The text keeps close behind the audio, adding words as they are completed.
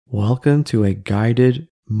Welcome to a guided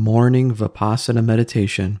morning Vipassana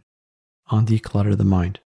meditation on Declutter the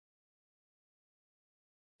Mind.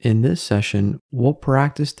 In this session, we'll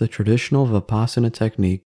practice the traditional Vipassana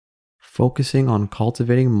technique, focusing on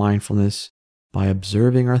cultivating mindfulness by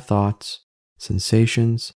observing our thoughts,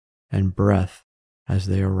 sensations, and breath as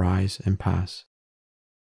they arise and pass.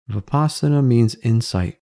 Vipassana means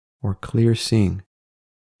insight or clear seeing,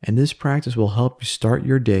 and this practice will help you start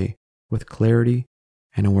your day with clarity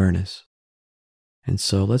and awareness. And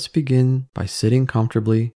so let's begin by sitting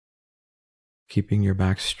comfortably, keeping your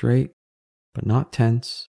back straight but not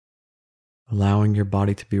tense, allowing your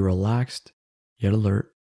body to be relaxed yet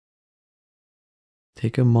alert.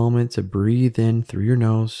 Take a moment to breathe in through your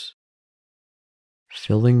nose,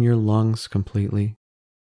 filling your lungs completely,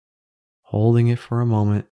 holding it for a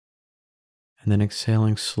moment, and then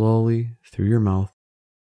exhaling slowly through your mouth,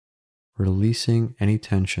 releasing any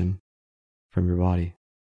tension from your body.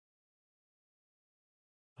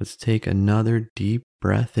 Let's take another deep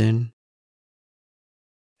breath in,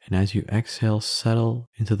 and as you exhale, settle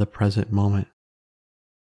into the present moment.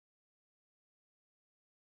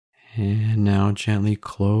 And now gently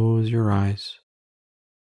close your eyes.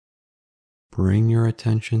 Bring your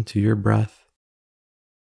attention to your breath.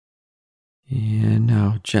 And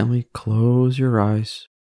now gently close your eyes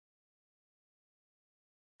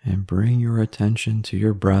and bring your attention to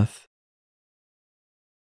your breath.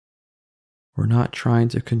 We're not trying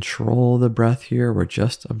to control the breath here, we're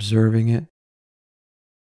just observing it,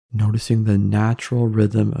 noticing the natural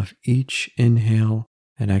rhythm of each inhale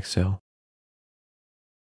and exhale.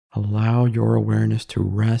 Allow your awareness to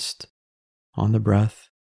rest on the breath,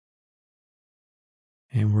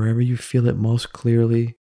 and wherever you feel it most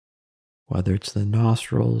clearly, whether it's the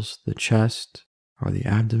nostrils, the chest, or the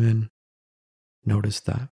abdomen, notice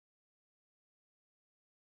that.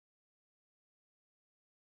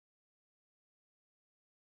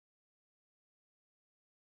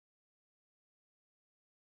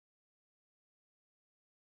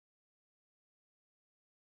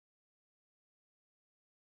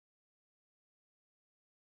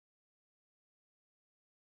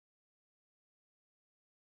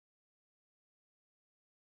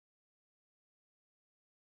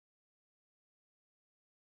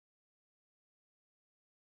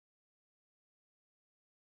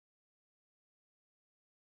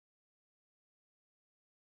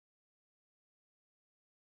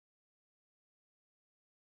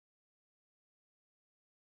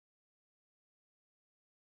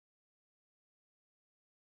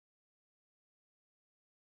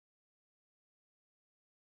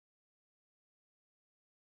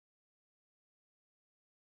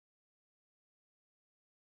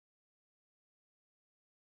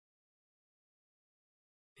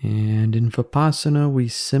 And in Vipassana, we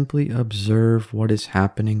simply observe what is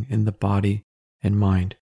happening in the body and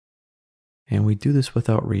mind. And we do this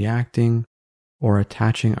without reacting or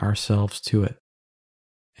attaching ourselves to it.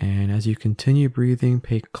 And as you continue breathing,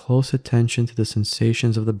 pay close attention to the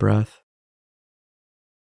sensations of the breath.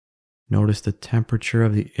 Notice the temperature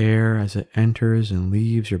of the air as it enters and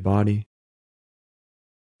leaves your body,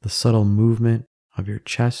 the subtle movement of your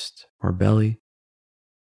chest or belly,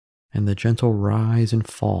 and the gentle rise and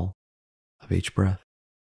fall of each breath.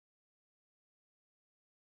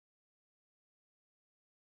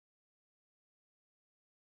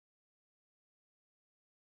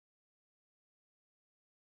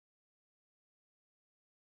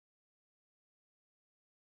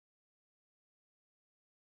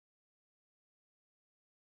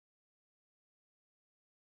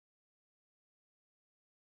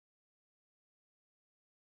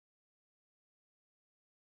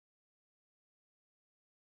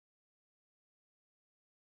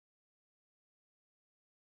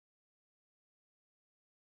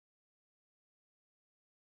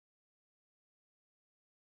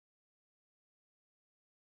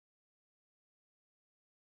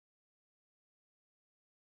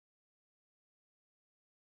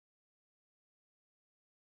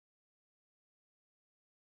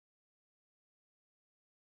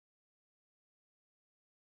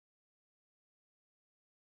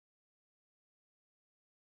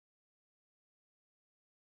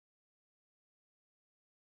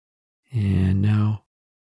 And now,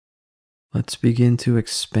 let's begin to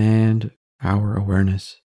expand our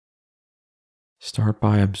awareness. Start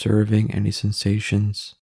by observing any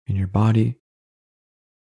sensations in your body,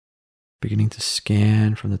 beginning to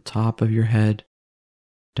scan from the top of your head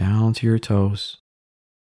down to your toes,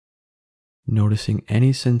 noticing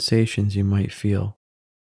any sensations you might feel.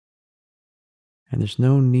 And there's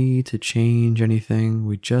no need to change anything,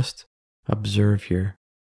 we just observe here.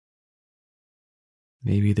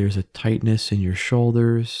 Maybe there's a tightness in your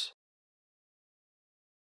shoulders,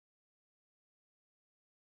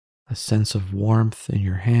 a sense of warmth in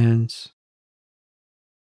your hands.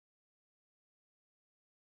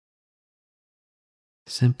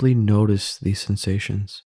 Simply notice these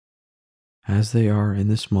sensations as they are in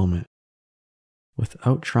this moment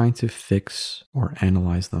without trying to fix or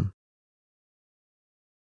analyze them.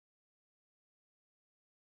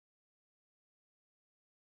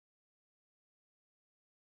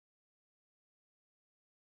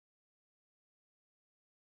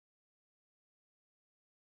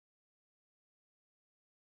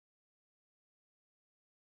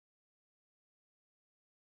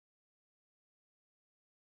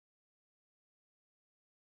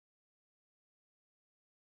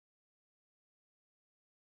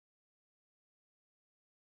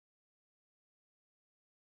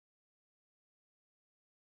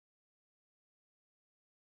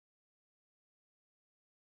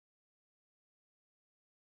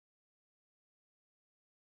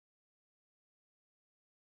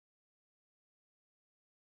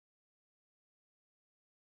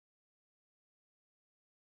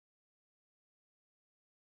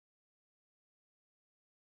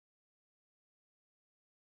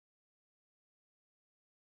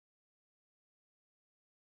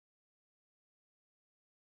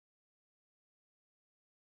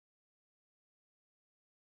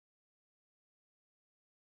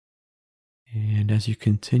 And as you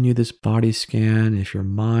continue this body scan, if your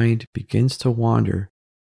mind begins to wander,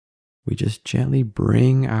 we just gently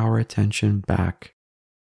bring our attention back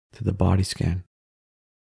to the body scan.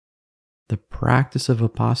 The practice of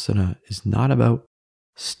Vipassana is not about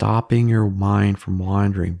stopping your mind from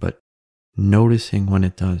wandering, but noticing when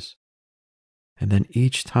it does. And then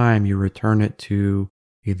each time you return it to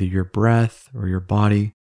either your breath or your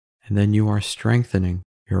body, and then you are strengthening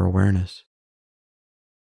your awareness.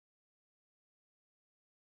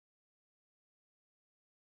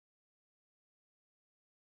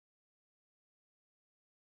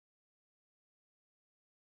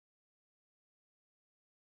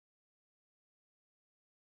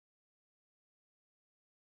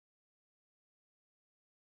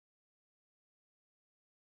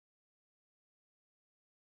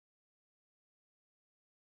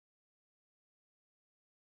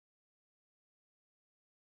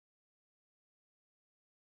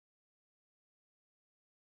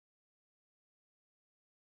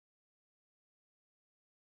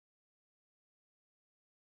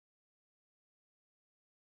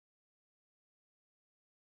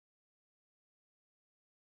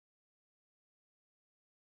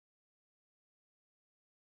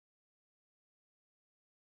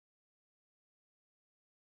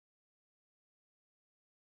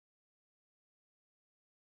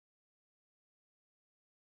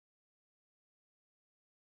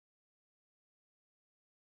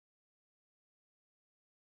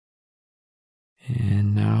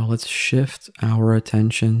 And now let's shift our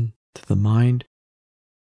attention to the mind,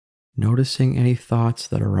 noticing any thoughts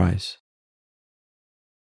that arise,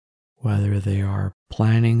 whether they are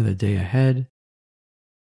planning the day ahead,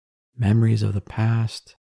 memories of the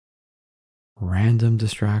past, random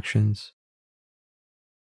distractions.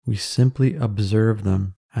 We simply observe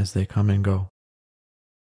them as they come and go.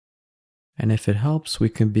 And if it helps, we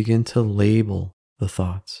can begin to label the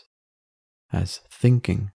thoughts as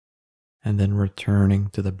thinking and then returning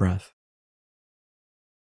to the breath.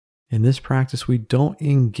 In this practice, we don't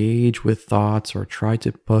engage with thoughts or try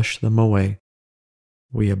to push them away.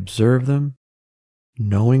 We observe them,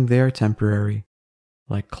 knowing they are temporary,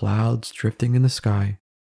 like clouds drifting in the sky,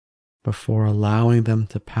 before allowing them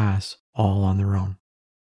to pass all on their own.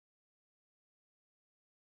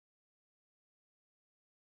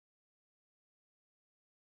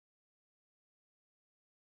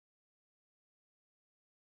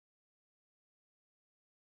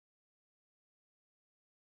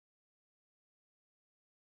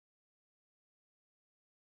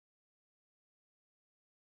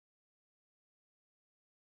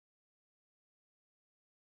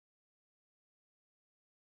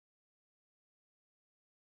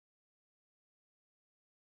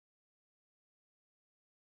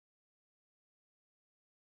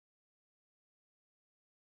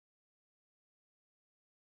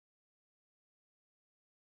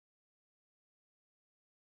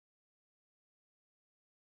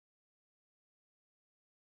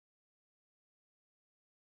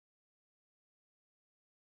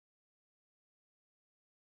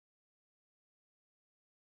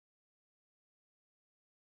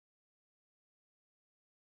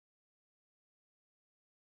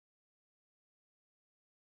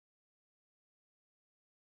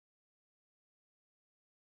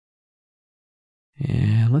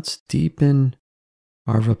 And let's deepen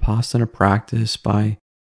our Vipassana practice by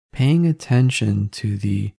paying attention to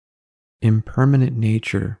the impermanent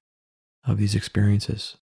nature of these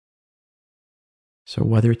experiences. So,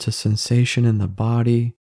 whether it's a sensation in the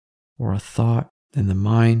body or a thought in the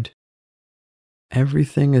mind,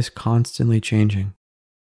 everything is constantly changing.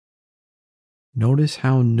 Notice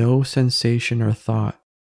how no sensation or thought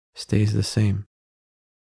stays the same.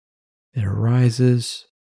 It arises,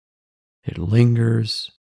 it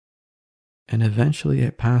lingers, and eventually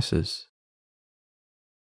it passes.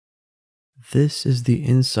 This is the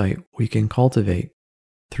insight we can cultivate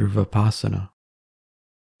through Vipassana,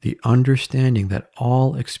 the understanding that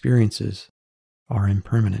all experiences are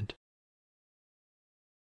impermanent.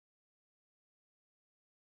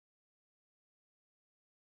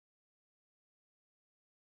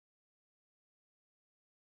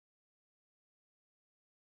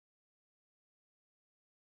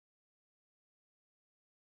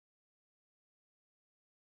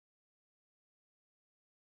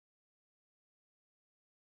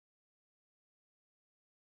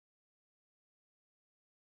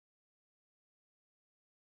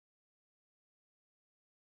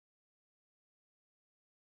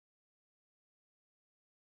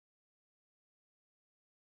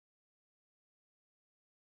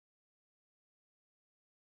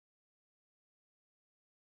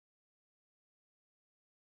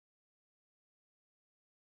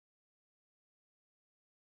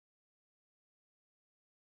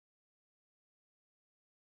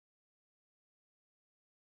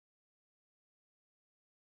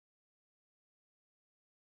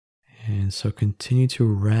 And so continue to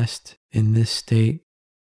rest in this state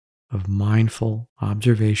of mindful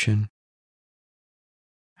observation.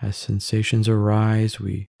 As sensations arise,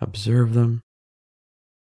 we observe them.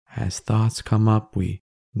 As thoughts come up, we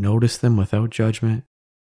notice them without judgment.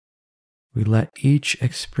 We let each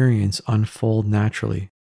experience unfold naturally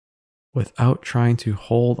without trying to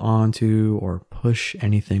hold on to or push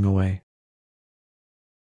anything away.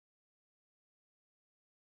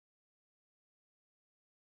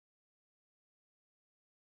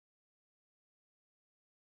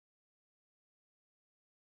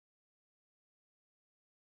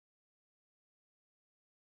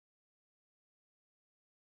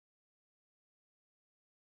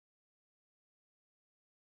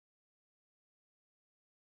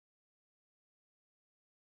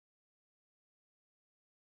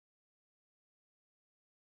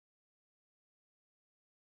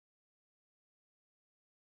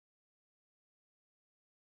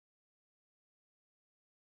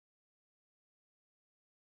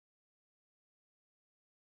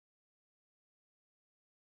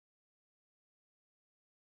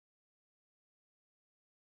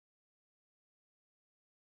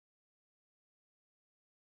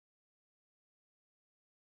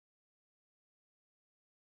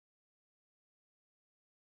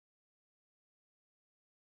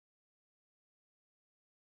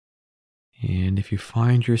 And if you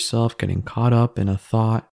find yourself getting caught up in a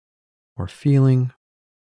thought or feeling,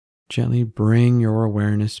 gently bring your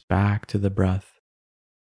awareness back to the breath.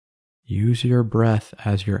 Use your breath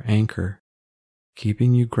as your anchor,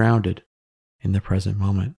 keeping you grounded in the present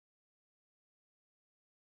moment.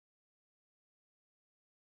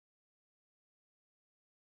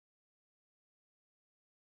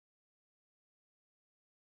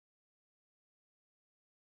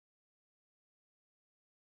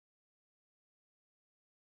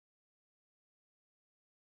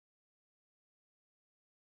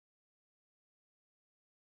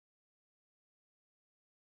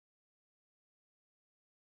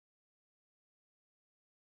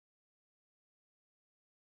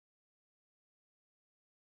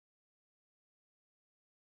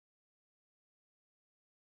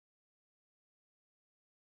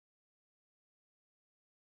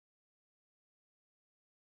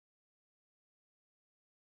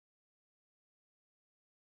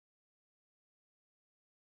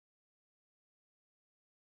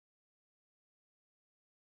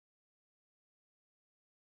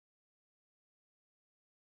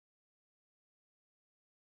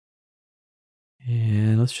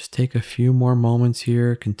 And let's just take a few more moments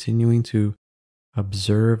here, continuing to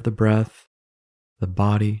observe the breath, the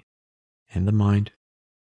body, and the mind.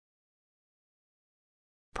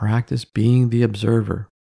 Practice being the observer,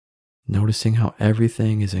 noticing how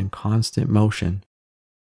everything is in constant motion,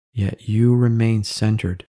 yet you remain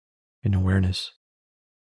centered in awareness.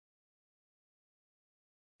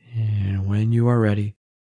 And when you are ready,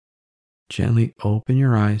 gently open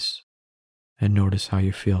your eyes and notice how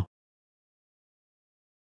you feel.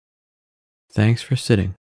 Thanks for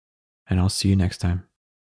sitting, and I'll see you next time.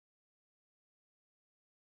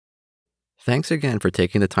 Thanks again for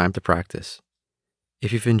taking the time to practice.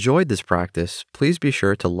 If you've enjoyed this practice, please be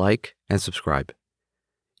sure to like and subscribe.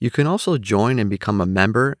 You can also join and become a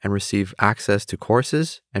member and receive access to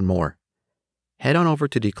courses and more. Head on over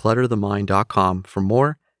to declutterthemind.com for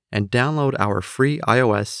more and download our free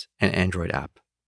iOS and Android app.